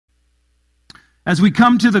As we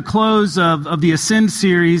come to the close of the Ascend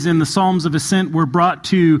series in the Psalms of Ascent, we're brought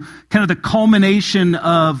to kind of the culmination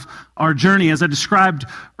of our journey. As I described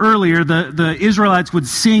earlier, the Israelites would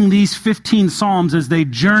sing these 15 psalms as they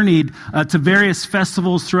journeyed to various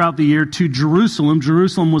festivals throughout the year to Jerusalem.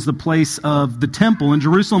 Jerusalem was the place of the temple, and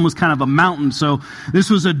Jerusalem was kind of a mountain, so this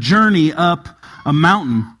was a journey up a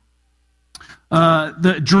mountain.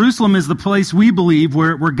 Jerusalem is the place, we believe,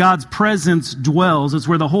 where God's presence dwells. It's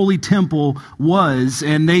where the holy temple was,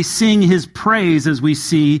 and they sing his praise, as we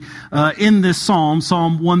see in this psalm,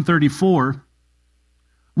 Psalm 134.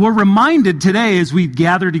 We're reminded today, as we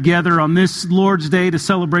gather together on this Lord's Day to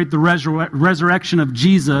celebrate the resurrection of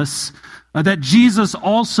Jesus, that Jesus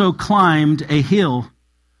also climbed a hill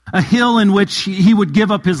in which he would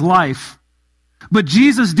give up his life. But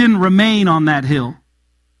Jesus didn't remain on that hill.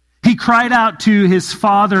 He cried out to his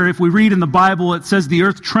Father. If we read in the Bible, it says the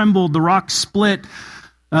earth trembled, the rocks split.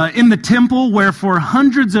 In the temple, where for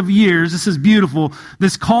hundreds of years, this is beautiful,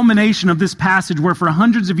 this culmination of this passage, where for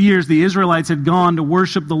hundreds of years the Israelites had gone to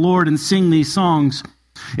worship the Lord and sing these songs.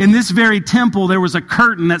 In this very temple, there was a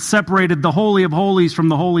curtain that separated the Holy of Holies from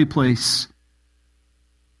the holy place.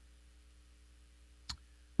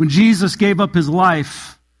 When Jesus gave up his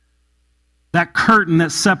life, that curtain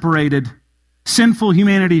that separated sinful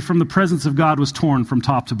humanity from the presence of God was torn from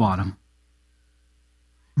top to bottom.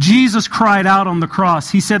 Jesus cried out on the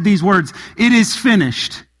cross. He said these words, "It is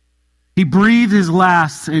finished." He breathed his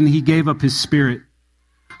last and he gave up his spirit.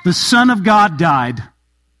 The Son of God died,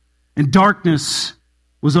 and darkness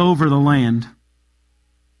was over the land.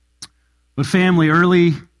 But family,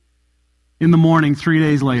 early in the morning, 3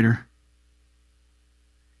 days later,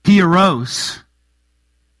 he arose.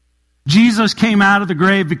 Jesus came out of the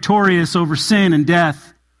grave victorious over sin and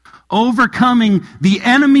death, overcoming the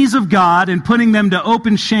enemies of God and putting them to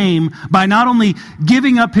open shame by not only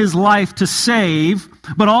giving up his life to save,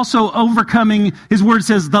 but also overcoming, his word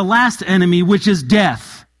says, the last enemy, which is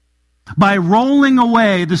death, by rolling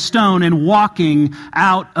away the stone and walking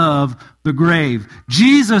out of the grave.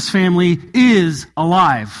 Jesus, family, is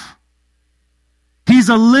alive. He's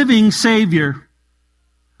a living Savior.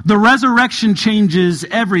 The resurrection changes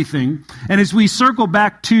everything. And as we circle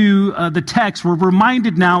back to the text, we're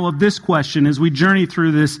reminded now of this question as we journey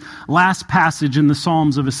through this last passage in the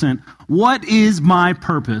Psalms of Ascent. What is my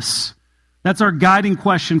purpose? That's our guiding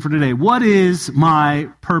question for today. What is my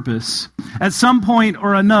purpose? At some point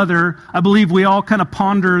or another, I believe we all kind of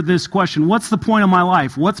ponder this question. What's the point of my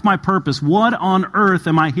life? What's my purpose? What on earth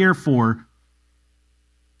am I here for?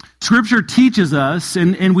 Scripture teaches us,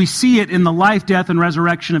 and we see it in the life, death, and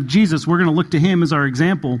resurrection of Jesus. We're going to look to him as our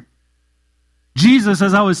example. Jesus,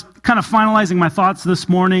 as I was kind of finalizing my thoughts this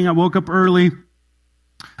morning, I woke up early.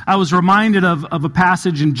 I was reminded of a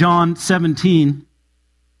passage in John 17.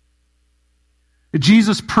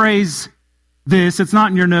 Jesus prays this. It's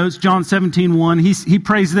not in your notes. John 17:1. He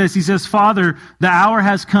prays this. He says, "Father, the hour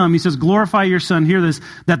has come." He says, "Glorify your Son." Hear this.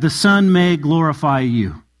 "That the Son may glorify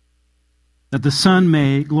you." That the Son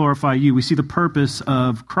may glorify you. We see the purpose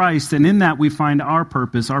of Christ, and in that we find our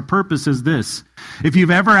purpose. Our purpose is this. If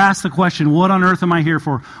you've ever asked the question, what on earth am I here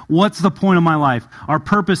for? What's the point of my life? Our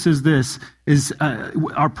purpose is this.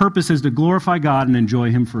 Our purpose is to glorify God and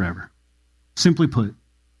enjoy him forever. Simply put.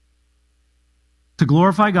 To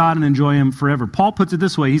glorify God and enjoy him forever. Paul puts it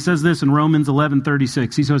this way. He says this in Romans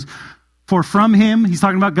 11:36. He says, "For from him," he's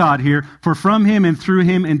talking about God here, "for from him and through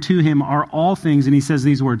him and to him are all things," and he says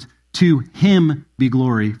these words, "To him be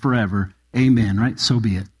glory forever. Amen." Right? So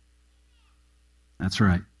be it. That's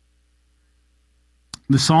right.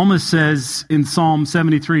 The psalmist says in Psalm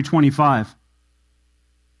 73:25,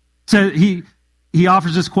 so he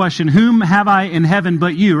offers this question, "Whom have I in heaven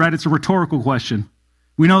but you?" Right? It's a rhetorical question.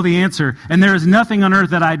 We know the answer. "And there is nothing on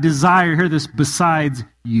earth that I desire," hear this, "besides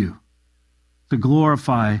you." To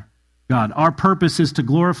glorify God. Our purpose is to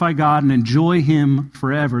glorify God and enjoy him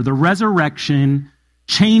forever. The resurrection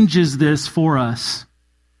changes this for us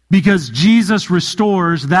because Jesus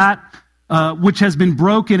restores that which has been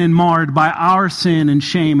broken and marred by our sin and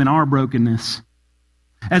shame and our brokenness.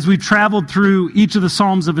 As we've traveled through each of the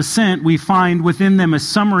Psalms of Ascent, we find within them a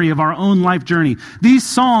summary of our own life journey. These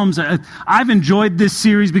Psalms, I've enjoyed this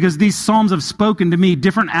series because these Psalms have spoken to me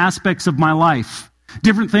different aspects of my life,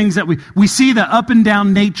 different things that we see the up and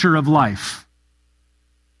down nature of life,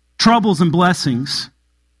 troubles and blessings.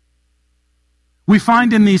 We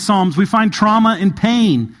find in these Psalms, we find trauma and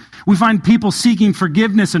pain. We find people seeking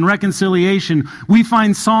forgiveness and reconciliation. We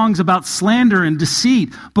find songs about slander and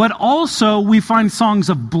deceit, but also we find songs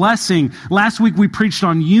of blessing. Last week we preached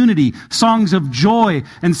on unity, songs of joy,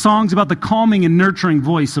 and songs about the calming and nurturing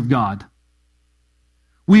voice of God.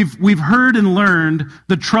 We've heard and learned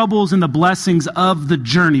the troubles and the blessings of the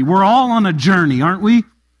journey. We're all on a journey, aren't we?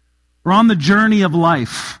 We're on the journey of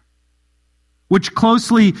life,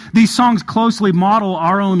 these songs closely model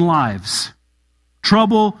our own lives.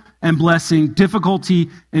 Trouble and blessing, difficulty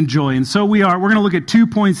and joy. And so we're going to look at 2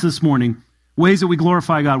 points this morning, ways that we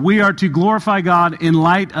glorify God. We are to glorify God in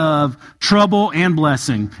light of trouble and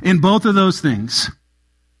blessing, in both of those things.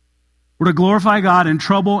 We're to glorify God in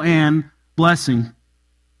trouble and blessing.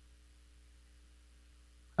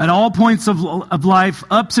 At all points of life,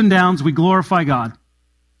 ups and downs, we glorify God.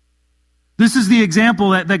 This is the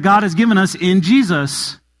example that God has given us in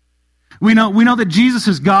Jesus. We know that Jesus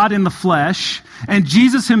is God in the flesh, and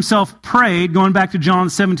Jesus himself prayed, going back to John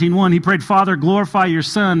 17:1, he prayed, Father, glorify your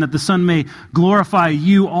Son, that the Son may glorify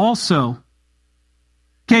you also.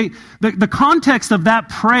 Okay, the context of that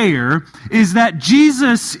prayer is that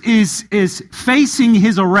Jesus is facing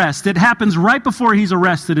his arrest. It happens right before he's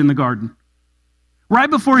arrested in the garden. Right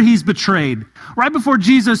before he's betrayed, right before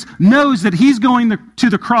Jesus knows that he's going to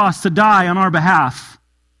the cross to die on our behalf.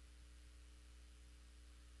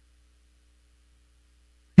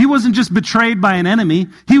 He wasn't just betrayed by an enemy.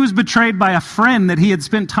 He was betrayed by a friend that he had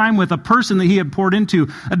spent time with, a person that he had poured into,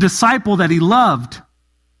 a disciple that he loved.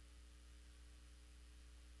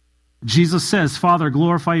 Jesus says, Father,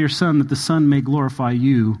 glorify your Son, that the Son may glorify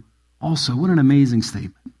you also. What an amazing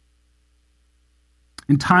statement.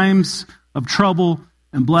 In times of trouble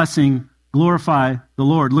and blessing, glorify the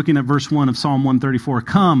Lord. Looking at verse 1 of Psalm 134.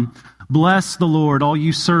 Come, bless the Lord, all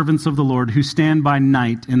you servants of the Lord who stand by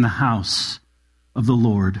night in the house of the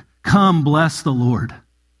Lord. Come, bless the Lord.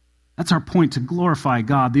 That's our point, to glorify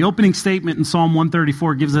God. The opening statement in Psalm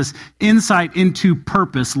 134 gives us insight into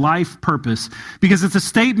purpose, life purpose, because it's a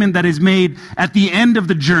statement that is made at the end of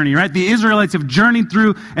the journey, right? The Israelites have journeyed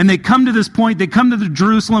through, and they come to this point, they come to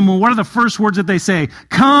Jerusalem, and what are the first words that they say?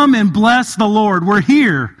 Come and bless the Lord. We're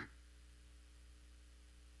here.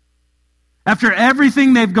 After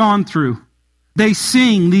everything they've gone through, they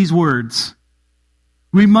sing these words.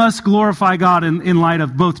 We must glorify God in light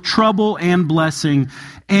of both trouble and blessing.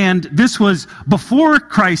 And this was before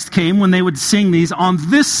Christ came, when they would sing these. On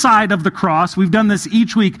this side of the cross, we've done this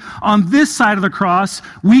each week. On this side of the cross,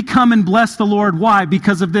 we come and bless the Lord. Why?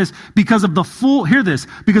 Because of this. Because of the full, hear this,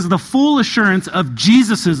 because of the full assurance of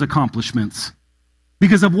Jesus' accomplishments.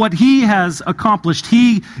 Because of what he has accomplished.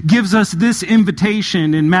 He gives us this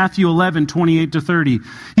invitation in Matthew 11, 28 to 30.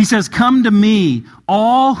 He says, come to me,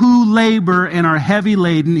 all who labor and are heavy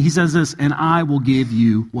laden. He says this, and I will give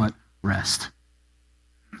you what? Rest.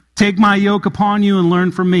 Take my yoke upon you and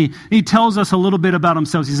learn from me. He tells us a little bit about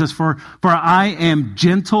himself. He says, for I am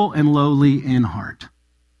gentle and lowly in heart.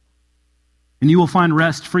 And you will find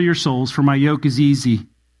rest for your souls, for my yoke is easy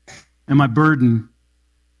and my burden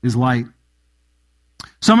is light.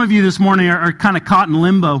 Some of you this morning are kind of caught in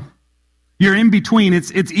limbo. You're in between.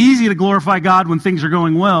 It's easy to glorify God when things are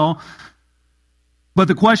going well. But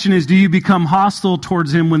the question is, do you become hostile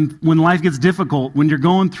towards him when life gets difficult, when you're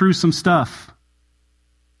going through some stuff?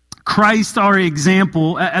 Christ, our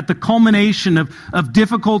example, at the culmination of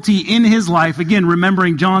difficulty in his life, again,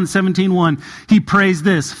 remembering John 17:1, he prays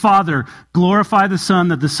this, Father, glorify the Son,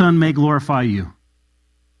 that the Son may glorify you.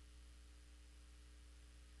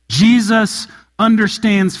 Jesus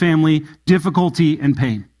understands, family, difficulty and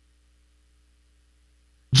pain.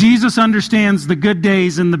 Jesus understands the good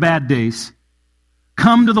days and the bad days.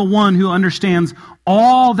 Come to the one who understands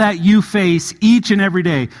all that you face each and every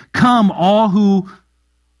day. Come, all who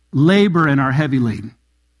labor and are heavy laden.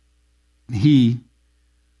 He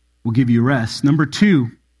will give you rest. Number 2,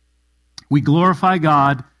 we glorify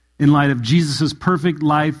God in light of Jesus' perfect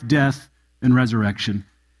life, death, and resurrection.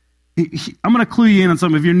 I'm going to clue you in on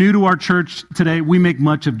something. If you're new to our church today, we make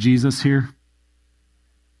much of Jesus here.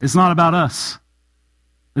 It's not about us.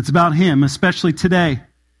 It's about him, especially today.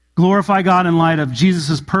 Glorify God in light of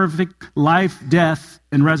Jesus' perfect life, death,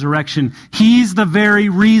 and resurrection. He's the very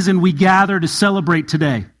reason we gather to celebrate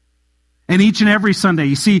today. And each and every Sunday.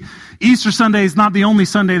 You see, Easter Sunday is not the only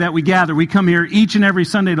Sunday that we gather. We come here each and every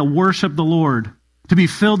Sunday to worship the Lord, to be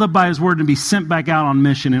filled up by his word and be sent back out on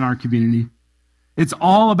mission in our community. It's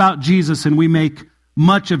all about Jesus, and we make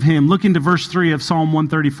much of him. Look into verse 3 of Psalm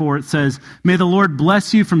 134. It says, may the Lord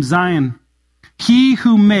bless you from Zion, he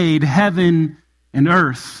who made heaven and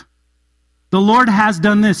earth. The Lord has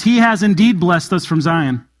done this. He has indeed blessed us from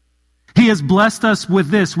Zion. He has blessed us with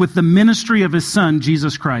this, with the ministry of his Son,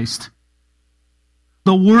 Jesus Christ.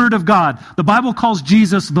 The Word of God. The Bible calls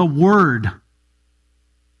Jesus the Word.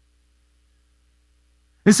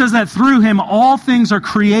 It says that through him all things are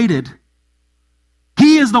created.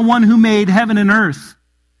 He is the one who made heaven and earth.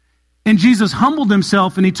 And Jesus humbled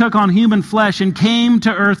himself and he took on human flesh and came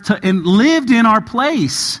to earth and lived in our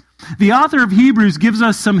place. The author of Hebrews gives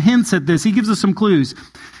us some hints at this. He gives us some clues.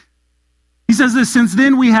 He says this, since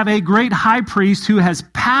then we have a great high priest who has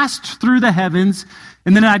passed through the heavens,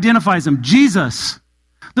 and then it identifies him, Jesus,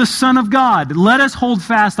 the Son of God. Let us hold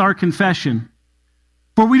fast our confession.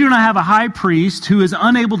 For we do not have a high priest who is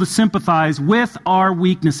unable to sympathize with our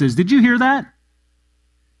weaknesses. Did you hear that?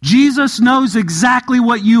 Jesus knows exactly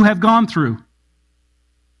what you have gone through.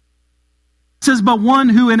 It says, but one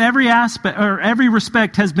who in every aspect or every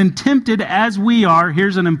respect has been tempted as we are.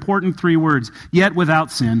 Here's an important 3 words, yet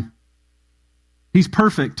without sin. He's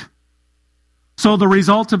perfect. So the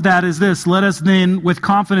result of that is this: let us then with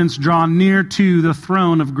confidence draw near to the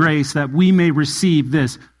throne of grace that we may receive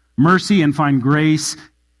this mercy and find grace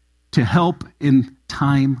to help in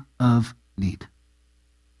time of need.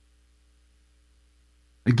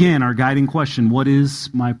 Again, our guiding question, what is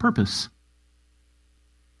my purpose?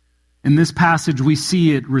 In this passage, we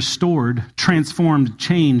see it restored, transformed,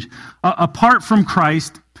 changed. Apart from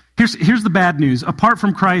Christ, here's the bad news. Apart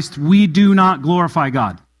from Christ, we do not glorify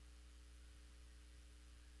God.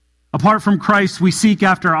 Apart from Christ, we seek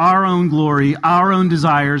after our own glory, our own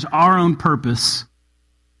desires, our own purpose.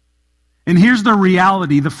 And here's the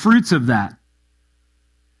reality, the fruits of that,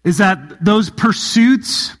 is that those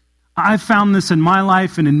pursuits, I've found this in my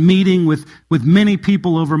life and in meeting with many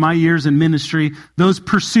people over my years in ministry, those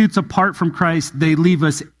pursuits apart from Christ, they leave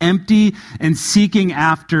us empty and seeking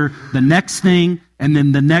after the next thing, and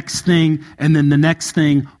then the next thing, and then the next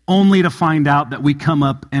thing, only to find out that we come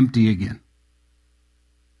up empty again.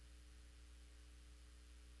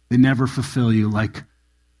 They never fulfill you like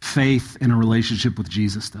faith in a relationship with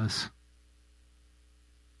Jesus does.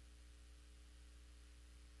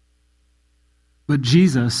 But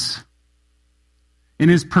Jesus, in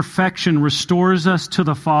his perfection, restores us to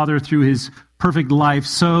the Father through his perfect life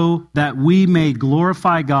so that we may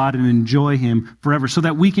glorify God and enjoy him forever, so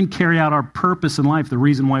that we can carry out our purpose in life, the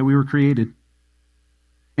reason why we were created.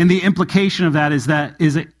 And the implication of that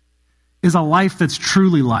is a life that's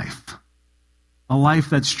truly life. A life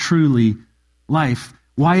that's truly life.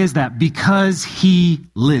 Why is that? Because he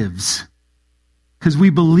lives. Because we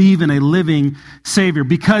believe in a living Savior.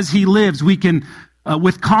 Because he lives, we can,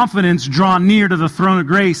 with confidence, draw near to the throne of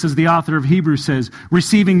grace, as the author of Hebrews says,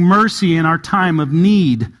 receiving mercy in our time of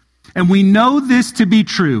need. And we know this to be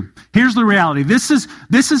true. Here's the reality. This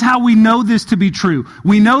is how we know this to be true.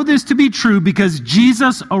 We know this to be true because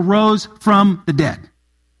Jesus arose from the dead.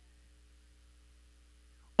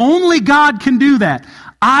 Only God can do that.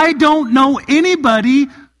 I don't know anybody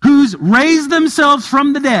who's raised themselves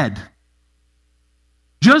from the dead.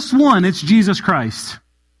 Just one, it's Jesus Christ.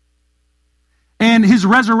 And his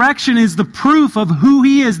resurrection is the proof of who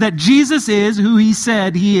he is, that Jesus is who he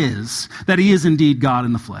said he is, that he is indeed God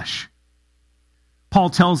in the flesh. Paul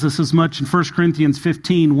tells us as much in 1 Corinthians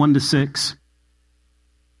 15, 1-6. It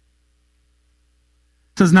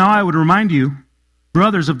says, now I would remind you,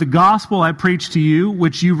 brothers, of the gospel I preached to you,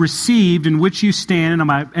 which you received, in which you stand,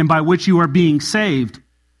 and by which you are being saved,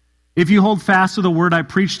 if you hold fast to the word I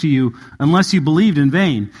preached to you, unless you believed in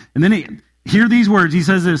vain. And then hear these words. He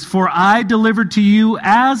says this, for I delivered to you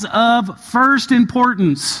as of first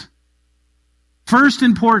importance. First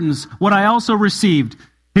importance, what I also received.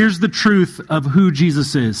 Here's the truth of who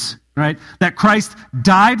Jesus is, right? That Christ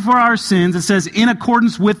died for our sins. It says in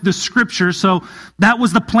accordance with the Scripture. So that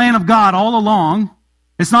was the plan of God all along.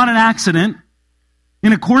 It's not an accident.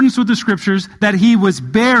 In accordance with the Scriptures, that he was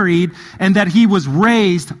buried and that he was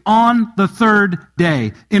raised on the 3rd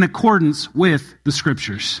day, in accordance with the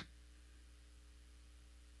Scriptures.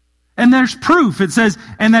 And there's proof. It says,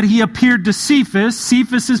 and that he appeared to Cephas.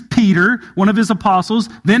 Cephas is Peter, one of his apostles.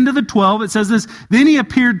 Then to the 12. It says this, then he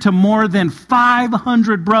appeared to more than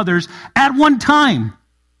 500 brothers at one time.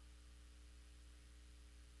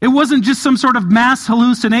 It wasn't just some sort of mass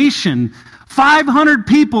hallucination. 500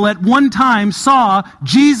 people at one time saw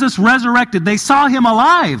Jesus resurrected. They saw him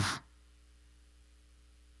alive.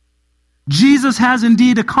 Jesus has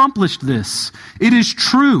indeed accomplished this. It is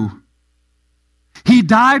true. He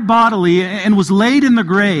died bodily and was laid in the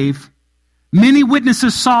grave. Many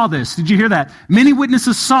witnesses saw this. Did you hear that? Many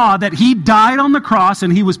witnesses saw that he died on the cross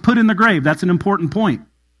and he was put in the grave. That's an important point.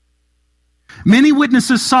 Many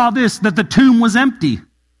witnesses saw this, that the tomb was empty.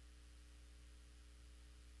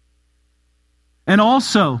 And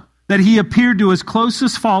also that he appeared to his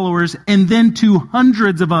closest followers and then to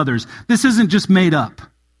hundreds of others. This isn't just made up.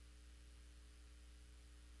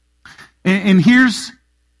 And here's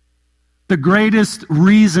the greatest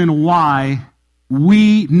reason why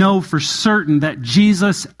we know for certain that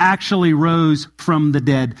Jesus actually rose from the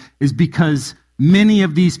dead is because many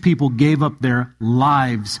of these people gave up their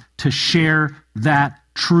lives to share that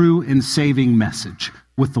true and saving message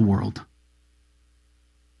with the world.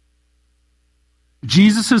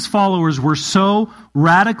 Jesus' followers were so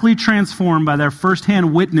radically transformed by their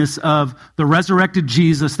firsthand witness of the resurrected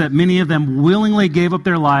Jesus that many of them willingly gave up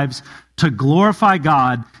their lives to glorify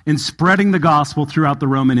God in spreading the gospel throughout the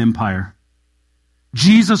Roman Empire.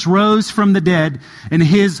 Jesus rose from the dead, and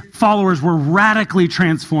his followers were radically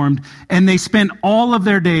transformed, and they spent all of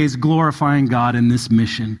their days glorifying God in this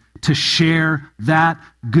mission to share that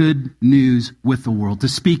good news with the world, to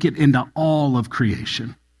speak it into all of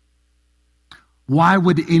creation. Why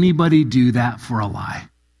would anybody do that for a lie?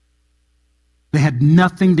 They had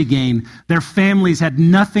nothing to gain. Their families had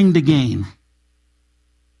nothing to gain.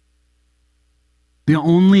 The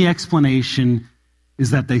only explanation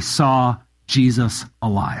is that they saw Jesus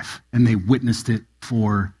alive and they witnessed it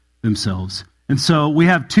for themselves. And so we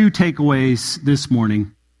have two takeaways this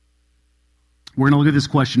morning. We're going to look at this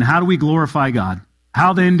question: how do we glorify God?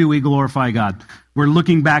 How then do we glorify God? We're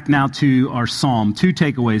looking back now to our psalm. Two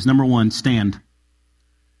takeaways. Number one, stand.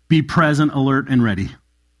 Be present, alert, and ready.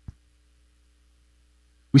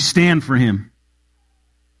 We stand for him.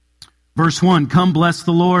 Verse 1, come bless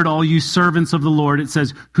the Lord, all you servants of the Lord. It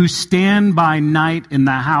says, who stand by night in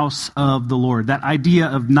the house of the Lord. That idea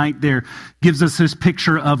of night there gives us this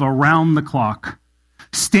picture of around the clock.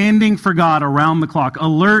 Standing for God around the clock.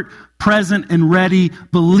 Alert, present, and ready.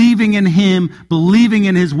 Believing in him. Believing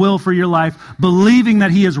in his will for your life. Believing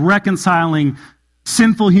that he is reconciling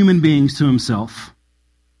sinful human beings to himself.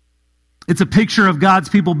 It's a picture of God's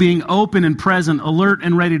people being open and present, alert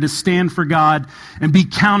and ready to stand for God and be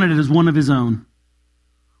counted as one of his own.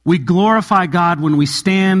 We glorify God when we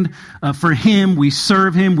stand for him, we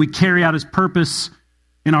serve him, we carry out his purpose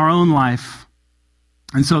in our own life.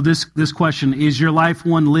 And so this question, is your life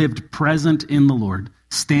one lived present in the Lord,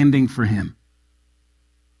 standing for him?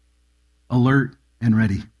 Alert and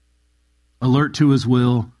ready. Alert to his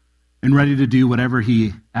will and ready to do whatever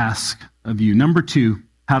he asks of you. Number two,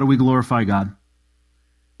 how do we glorify God?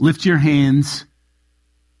 Lift your hands,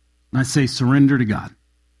 and I say surrender to God.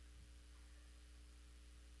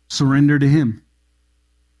 Surrender to him.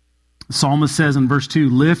 The psalmist says in verse 2,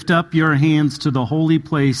 lift up your hands to the holy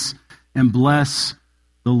place and bless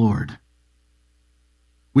the Lord.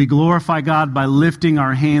 We glorify God by lifting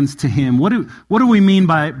our hands to him. What do we mean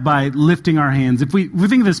by lifting our hands? If we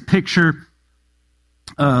think of this picture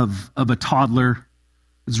of a toddler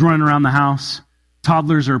that's running around the house.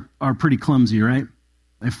 Toddlers are pretty clumsy, right?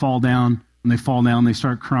 They fall down. When they fall down, they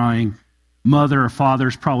start crying. Mother or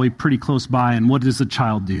father's probably pretty close by, and what does the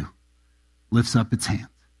child do? Lifts up its hands.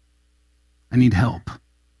 I need help.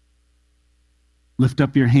 Lift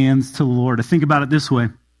up your hands to the Lord. I think about it this way.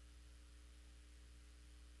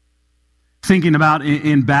 Thinking about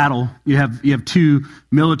in battle, you have two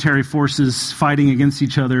military forces fighting against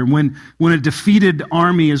each other. When a defeated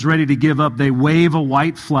army is ready to give up, they wave a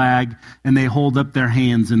white flag and they hold up their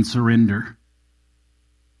hands and surrender.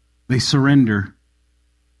 They surrender.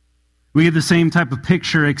 We get the same type of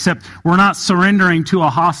picture, except we're not surrendering to a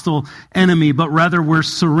hostile enemy, but rather we're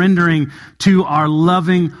surrendering to our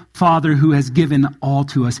loving Father who has given all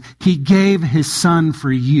to us. He gave his Son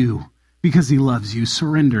for you because he loves you.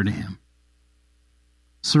 Surrender to him.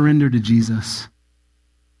 Surrender to Jesus.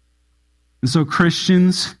 And so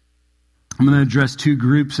Christians, I'm going to address two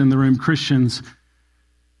groups in the room. Christians,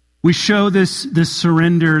 we show this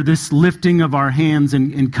surrender, this lifting of our hands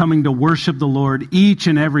and coming to worship the Lord each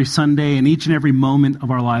and every Sunday and each and every moment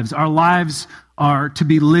of our lives. Our lives are to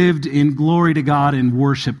be lived in glory to God and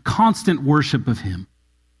worship, constant worship of him.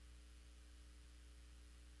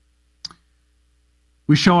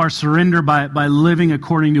 We show our surrender by living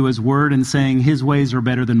according to his word and saying his ways are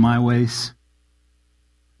better than my ways,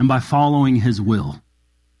 and by following his will.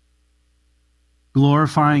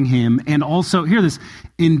 Glorifying him, and also, hear this,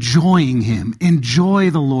 enjoying him. Enjoy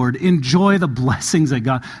the Lord. Enjoy the blessings that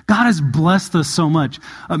God has blessed us so much.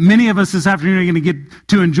 Many of us this afternoon are going to get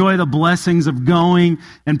to enjoy the blessings of going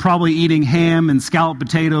and probably eating ham and scalloped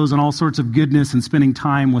potatoes and all sorts of goodness and spending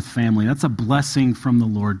time with family. That's a blessing from the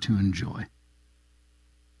Lord to enjoy.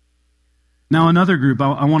 Now, another group,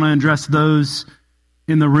 I want to address those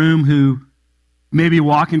in the room who may be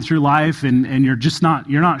walking through life and you're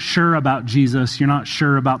not sure about Jesus, you're not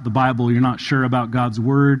sure about the Bible, you're not sure about God's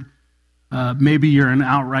word. Maybe you're in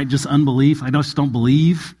outright just unbelief. I just don't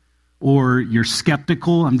believe, or you're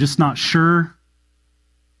skeptical. I'm just not sure.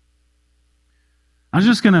 I'm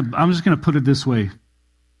just gonna put it this way.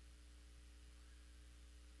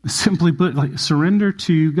 Simply put, like, surrender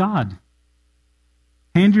to God.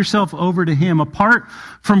 Hand yourself over to him. Apart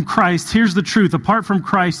from Christ, here's the truth. Apart from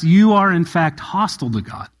Christ, you are in fact hostile to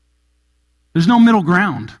God. There's no middle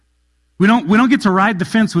ground. We don't get to ride the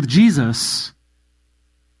fence with Jesus.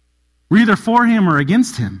 We're either for him or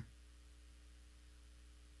against him.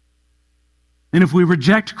 And if we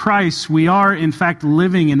reject Christ, we are in fact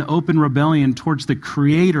living in open rebellion towards the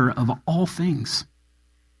creator of all things.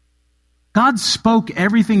 God spoke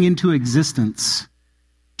everything into existence.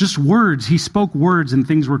 Just words. He spoke words and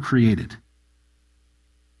things were created.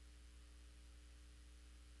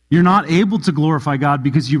 You're not able to glorify God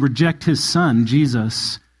because you reject his son,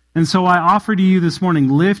 Jesus. And so I offer to you this morning,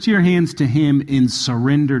 lift your hands to him in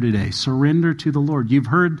surrender today. Surrender to the Lord. You've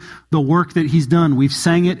heard the work that he's done. We've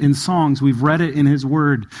sang it in songs. We've read it in his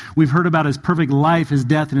word. We've heard about his perfect life, his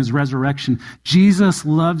death, and his resurrection. Jesus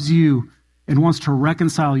loves you and wants to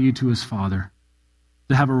reconcile you to his Father,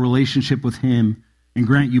 to have a relationship with him and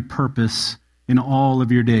grant you purpose in all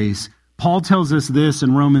of your days. Paul tells us this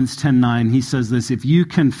in Romans 10:9. He says this, if you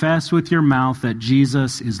confess with your mouth that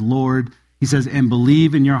Jesus is Lord, he says, and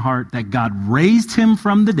believe in your heart that God raised him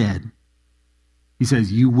from the dead, he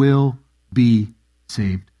says, you will be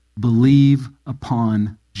saved. Believe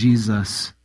upon Jesus